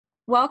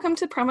Welcome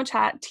to Promo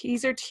Chat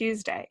Teaser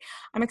Tuesday.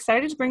 I'm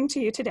excited to bring to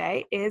you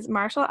today is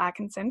Marshall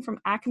Atkinson from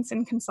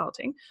Atkinson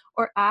Consulting,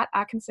 or at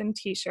Atkinson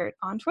T-shirt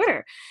on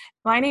Twitter.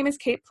 My name is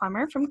Kate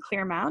Plummer from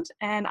Clearmount,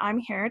 and I'm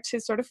here to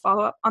sort of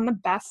follow up on the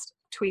best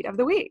tweet of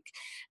the week.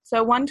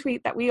 So one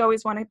tweet that we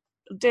always want to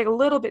dig a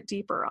little bit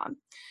deeper on.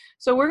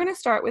 So we're going to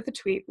start with a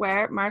tweet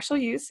where Marshall,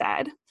 you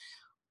said,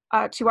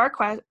 to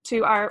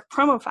our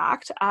promo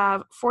fact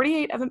of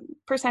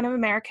 48% of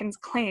Americans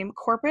claim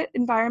corporate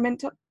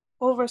environmental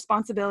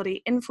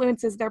responsibility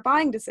influences their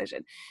buying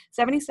decision.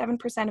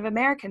 77% of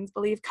Americans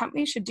believe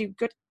companies should do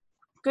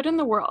good in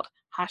the world.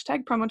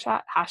 Hashtag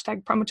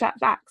promo chat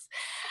facts.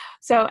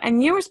 So,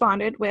 and you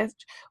responded with,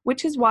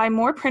 which is why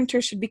more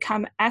printers should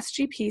become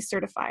SGP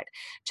certified.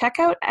 Check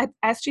out at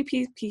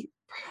SGP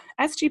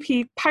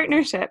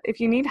partnership if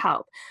you need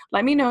help.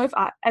 Let me know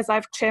as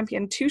I've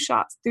championed 2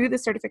 shops through the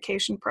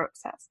certification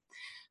process.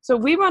 So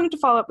we wanted to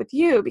follow up with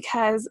you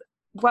because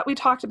what we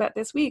talked about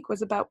this week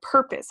was about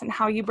purpose and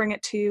how you bring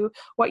it to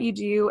what you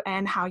do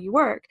and how you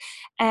work.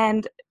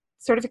 And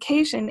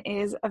certification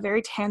is a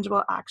very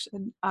tangible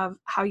action of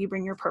how you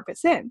bring your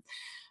purpose in.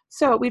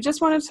 So we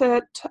just wanted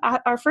to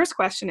our first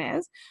question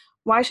is,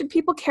 why should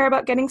people care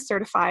about getting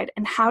certified,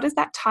 and how does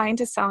that tie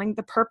into selling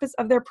the purpose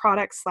of their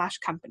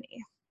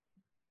product/company?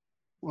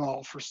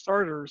 Well, for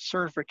starters,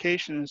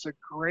 certification is a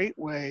great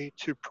way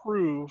to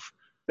prove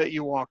that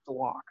you walk the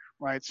walk,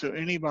 right? So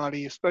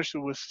anybody,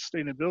 especially with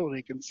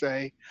sustainability, can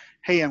say,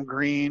 hey, I'm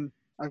green,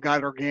 I've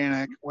got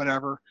organic,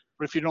 whatever.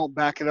 But if you don't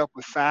back it up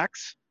with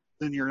facts,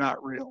 then you're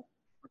not real,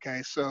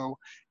 okay? So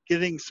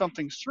getting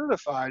something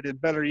certified, and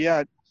better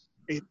yet,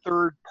 a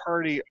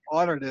third-party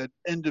audited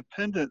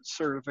independent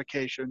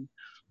certification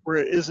where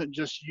it isn't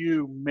just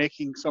you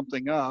making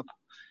something up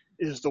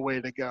is the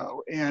way to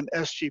go. And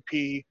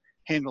SGP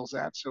handles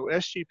that. So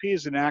SGP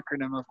is an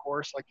acronym, of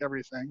course, like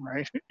everything,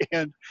 right?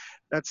 And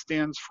that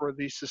stands for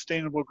the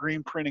Sustainable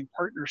Green Printing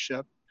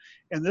Partnership.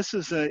 And this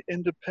is an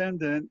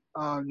independent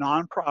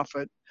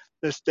nonprofit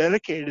that's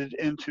dedicated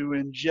into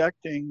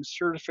injecting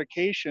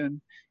certification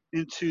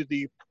into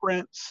the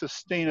print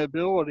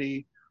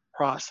sustainability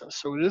process.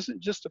 So it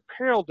isn't just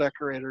apparel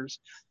decorators.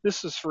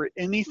 This is for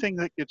anything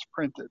that gets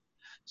printed.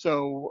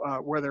 So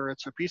whether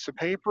it's a piece of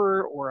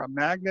paper or a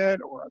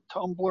magnet or a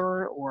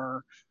tumbler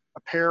or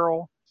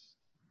apparel,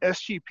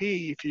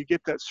 SGP, if you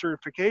get that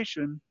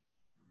certification,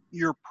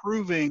 you're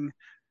proving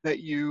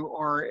that you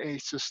are a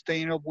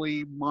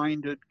sustainably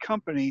minded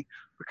company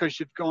because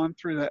you've gone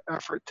through that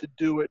effort to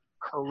do it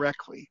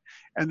correctly.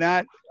 And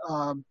that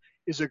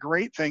is a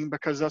great thing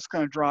because that's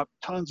going to drop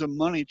tons of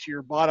money to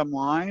your bottom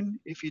line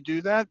if you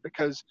do that,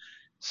 because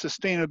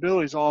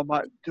sustainability is all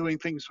about doing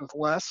things with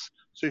less.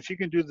 So if you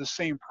can do the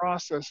same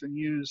process and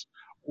use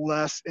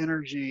less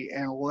energy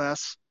and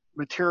less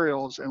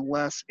materials and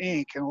less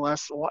ink and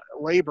less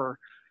labor,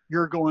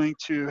 you're going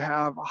to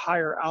have a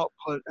higher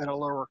output at a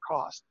lower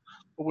cost.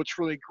 But what's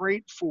really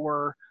great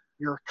for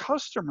your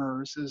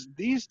customers is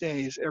these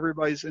days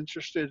everybody's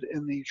interested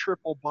in the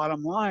triple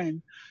bottom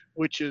line,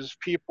 which is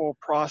people,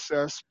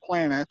 process,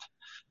 planet.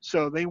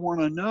 So they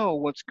want to know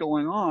what's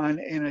going on.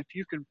 And if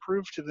you can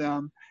prove to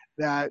them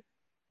that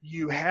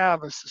you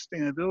have a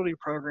sustainability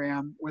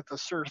program with a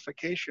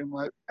certification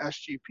like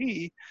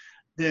SGP,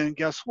 then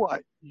guess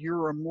what?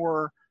 You're a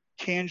more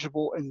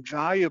tangible and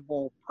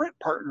valuable print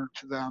partner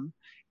to them,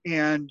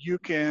 and you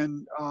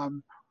can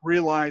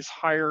realize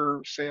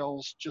higher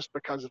sales just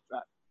because of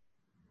that.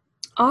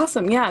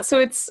 Awesome. Yeah.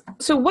 So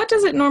what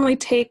does it normally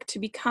take to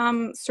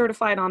become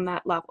certified on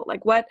that level?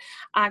 Like, what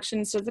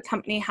actions does the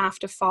company have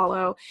to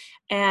follow,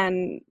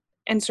 and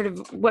sort of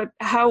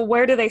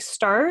where do they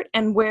start,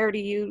 and where do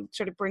you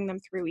sort of bring them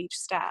through each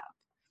step?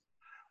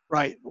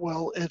 Right.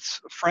 Well,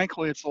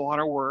 frankly, it's a lot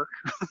of work,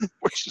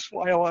 which is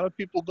why a lot of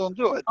people don't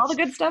do it. All the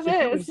good stuff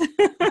is.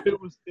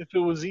 If it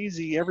was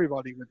easy,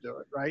 everybody would do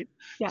it, right?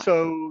 Yeah.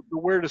 So the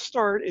where to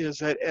start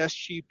is at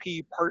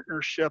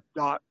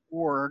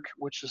sgppartnership.org,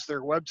 which is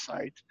their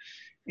website.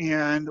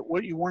 And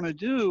what you want to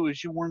do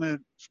is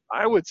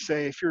I would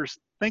say, if you're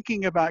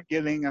thinking about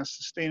getting a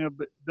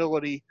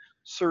sustainability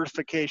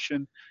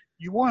certification,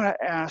 you want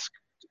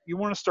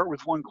to start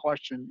with one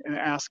question and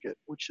ask it,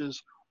 which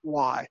is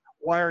why?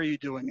 Why are you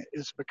doing it?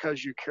 Is it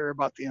because you care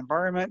about the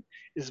environment?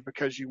 Is it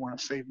because you want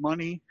to save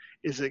money?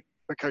 Is it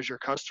because your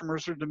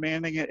customers are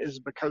demanding it? Is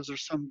it because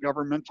there's some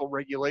governmental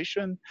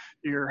regulation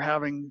you're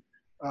having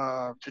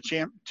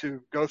to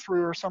go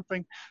through or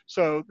something?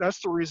 So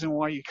that's the reason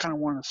why you kind of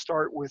want to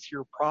start with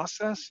your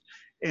process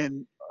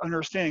and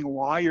understanding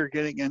why you're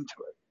getting into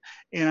it.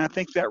 And I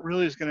think that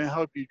really is going to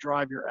help you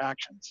drive your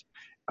actions.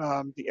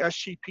 The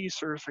SGP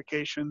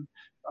certification,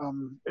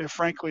 it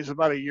frankly is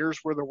about a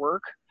year's worth of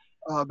work.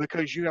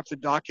 Because you have to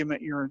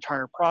document your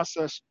entire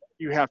process.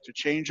 You have to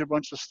change a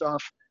bunch of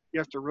stuff. You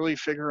have to really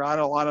figure out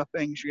a lot of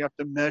things. You have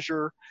to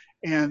measure.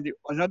 And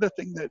another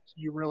thing that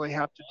you really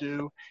have to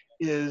do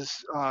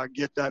is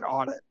get that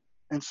audit.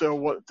 And so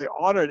what the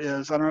audit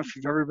is, I don't know if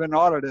you've ever been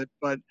audited,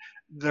 but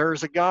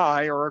there's a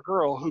guy or a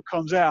girl who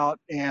comes out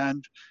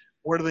and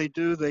what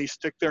do? They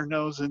stick their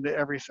nose into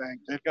everything.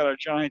 They've got a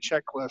giant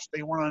checklist.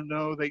 They want to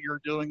know that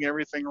you're doing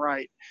everything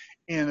right.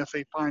 And if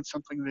they find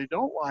something they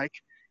don't like,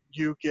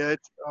 you get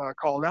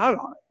called out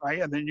on it,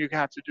 right? And then you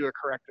have to do a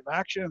corrective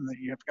action. And then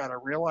you've got to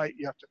realize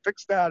you have to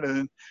fix that.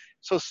 And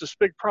so it's this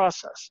big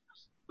process.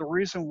 The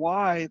reason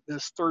why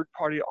this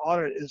third-party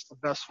audit is the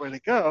best way to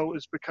go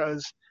is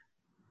because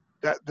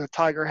that the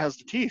tiger has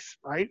the teeth,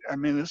 right? I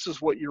mean, this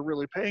is what you're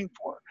really paying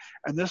for.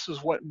 And this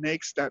is what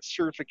makes that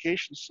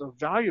certification so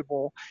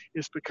valuable,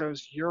 is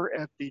because you're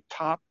at the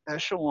top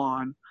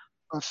echelon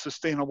of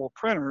sustainable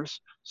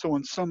printers. So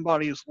when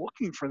somebody is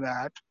looking for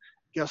that,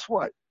 guess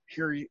what?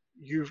 Here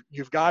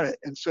you've got it.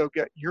 And so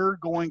you're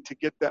going to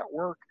get that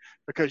work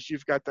because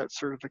you've got that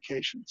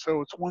certification.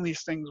 So it's one of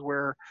these things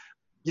where,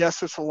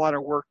 yes, it's a lot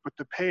of work, but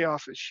the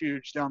payoff is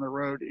huge down the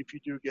road if you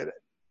do get it.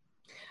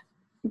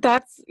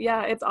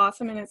 Yeah, it's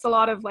awesome. And it's a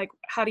lot of like,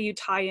 how do you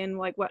tie in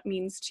like what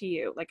means to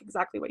you, like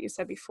exactly what you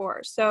said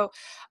before. So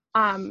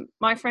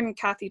my friend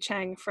Kathy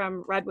Chang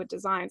from Redwood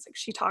Designs, like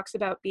she talks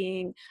about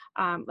being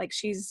like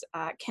she's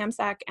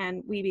CAMSAC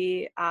and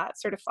WEBE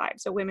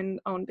certified, so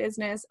women-owned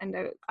business and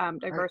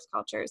diverse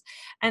cultures,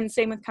 and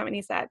same with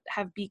companies that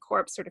have B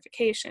Corp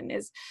certification.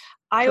 Is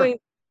I Sure. always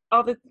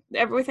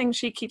everything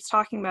she keeps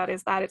talking about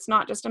is that it's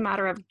not just a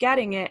matter of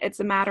getting it, it's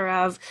a matter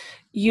of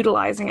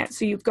utilizing it.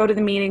 So you go to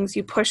the meetings,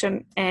 you push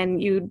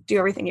and you do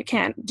everything you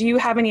can. Do you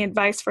have any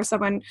advice for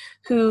someone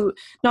who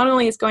not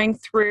only is going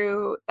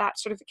through that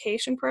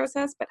certification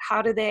process, but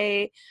how do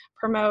they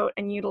promote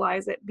and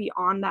utilize it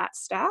beyond that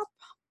step?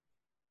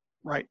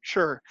 Right,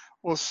 sure.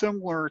 Well,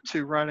 similar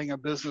to writing a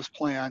business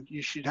plan,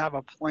 you should have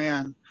a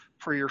plan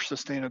for your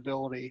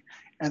sustainability.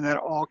 And that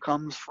all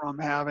comes from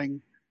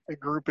having a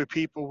group of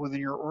people within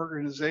your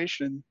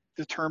organization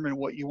determine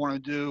what you want to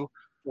do,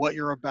 what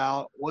you're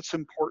about, what's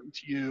important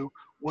to you,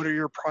 what are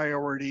your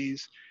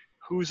priorities,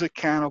 who's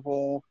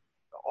accountable,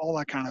 all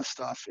that kind of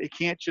stuff. It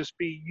can't just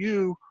be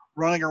you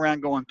running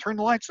around going, turn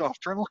the lights off,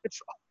 turn the lights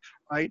off,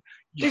 right?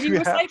 Did you You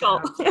have to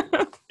recycle?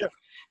 have, yeah,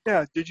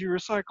 yeah, did you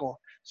recycle?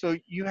 So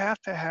you have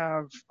to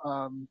have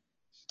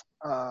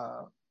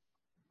uh,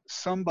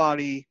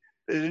 somebody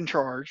in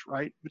charge,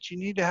 right? But you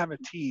need to have a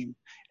team,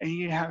 and you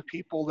need to have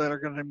people that are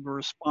going to be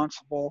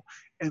responsible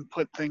and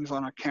put things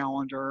on a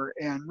calendar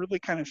and really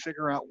kind of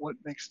figure out what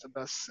makes the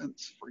best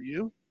sense for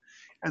you.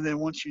 And then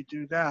once you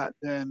do that,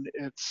 then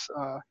it's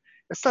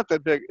not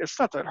that big, it's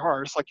not that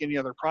hard. It's like any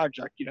other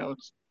project, you know,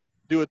 it's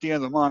due at the end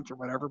of the month or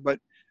whatever. But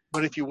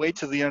if you wait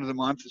till the end of the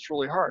month, it's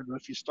really hard. But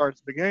if you start at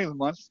the beginning of the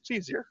month, it's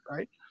easier,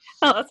 right?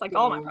 Oh, that's like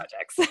all my So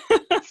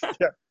projects.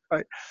 yeah,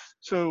 right.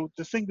 So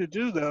the thing to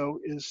do though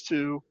is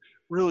to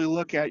really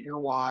look at your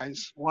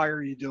whys. Why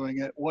are you doing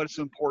it? What's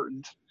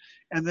important?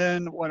 And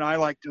then what I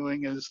like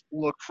doing is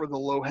look for the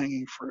low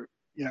hanging fruit.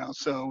 You know,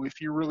 so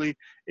if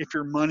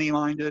you're money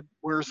minded,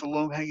 where's the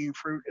low hanging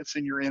fruit? It's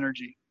in your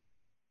energy.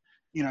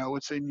 You know,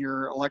 it's in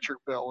your electric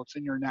bill. It's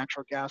in your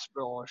natural gas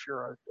bill. If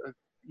you're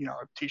a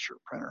t-shirt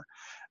printer,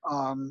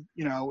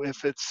 you know,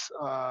 if it's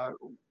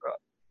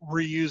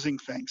reusing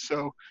things.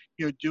 So,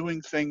 you know,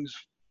 doing things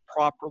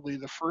properly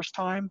the first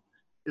time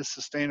is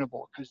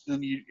sustainable because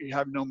then you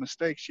have no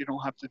mistakes. You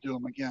don't have to do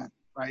them again,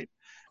 right?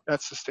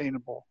 That's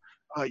sustainable.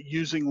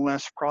 Using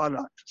less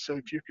product. So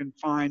if you can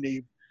find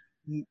a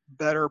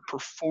better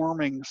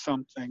performing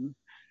something,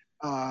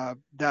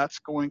 that's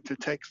going to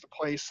take the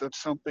place of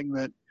something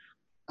that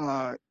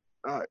uh,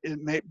 it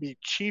may be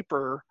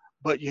cheaper,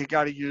 but you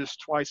got to use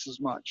twice as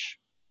much.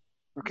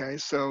 Okay,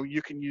 so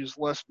you can use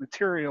less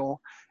material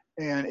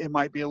and it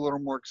might be a little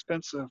more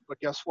expensive, but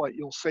guess what?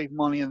 You'll save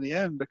money in the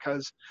end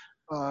because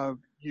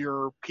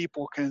your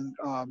people can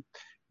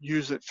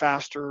use it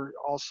faster.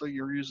 Also,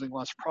 you're using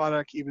less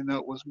product, even though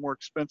it was more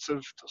expensive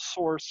to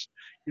source.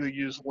 You'll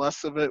use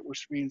less of it,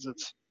 which means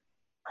it's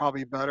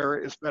probably better.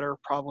 It's better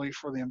probably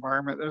for the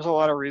environment. There's a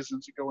lot of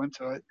reasons to go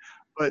into it,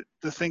 but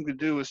the thing to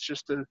do is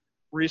just to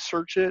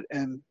research it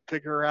and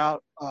figure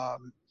out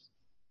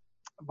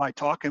by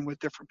talking with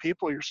different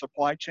people, your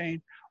supply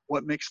chain,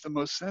 what makes the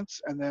most sense,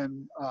 and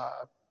then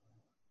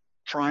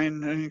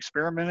trying and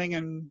experimenting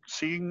and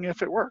seeing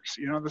if it works.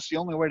 You know, that's the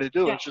only way to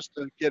do it. Yeah. Is just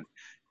to get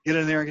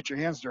in there and get your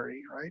hands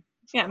dirty, right?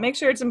 Yeah, So, make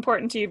sure it's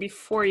important to you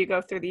before you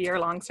go through the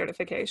year-long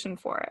certification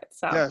for it.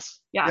 So yes,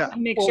 yeah, yeah.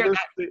 and make Well, sure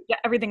that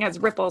everything has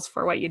ripples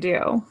for what you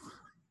do.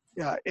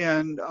 yeah,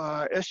 and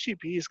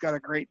SGP's got a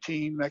great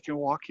team that can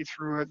walk you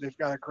through it. They've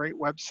got a great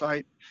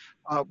website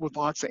with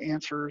lots of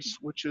answers,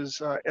 which is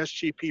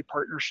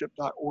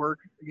sgppartnership.org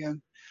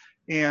again.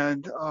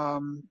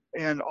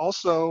 And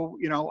also,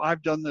 you know,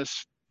 I've done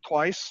this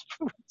twice,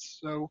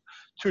 so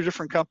two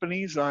different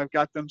companies. I've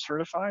got them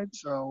certified.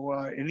 So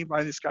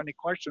anybody that's got any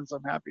questions,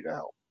 I'm happy to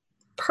help.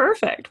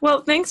 Perfect.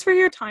 Well, thanks for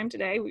your time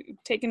today. We've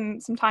taken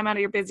some time out of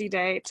your busy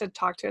day to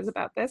talk to us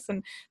about this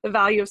and the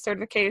value of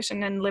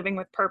certification and living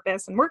with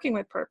purpose and working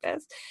with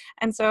purpose.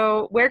 And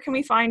so where can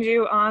we find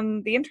you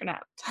on the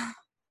internet?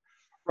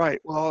 Right.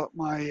 Well,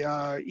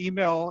 my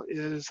email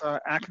is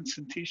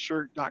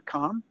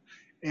atkinsontshirt.com,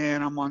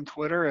 and I'm on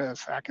Twitter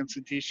as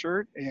Atkinson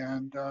T-shirt,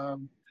 and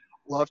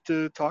love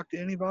to talk to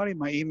anybody.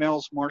 My email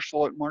is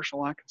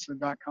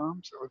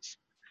marshall@marshallatkinson.com. So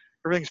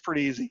everything's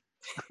pretty easy.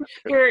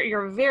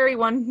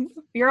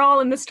 You're all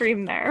in the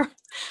stream there.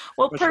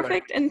 Well, That's right.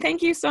 perfect. And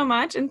thank you so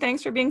much. And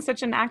thanks for being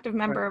such an active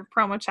member Right. of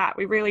Promo Chat.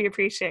 We really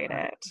appreciate All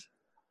right. it.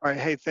 All right.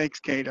 Hey, thanks,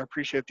 Kate. I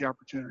appreciate the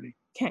opportunity.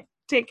 Okay.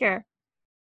 Take care.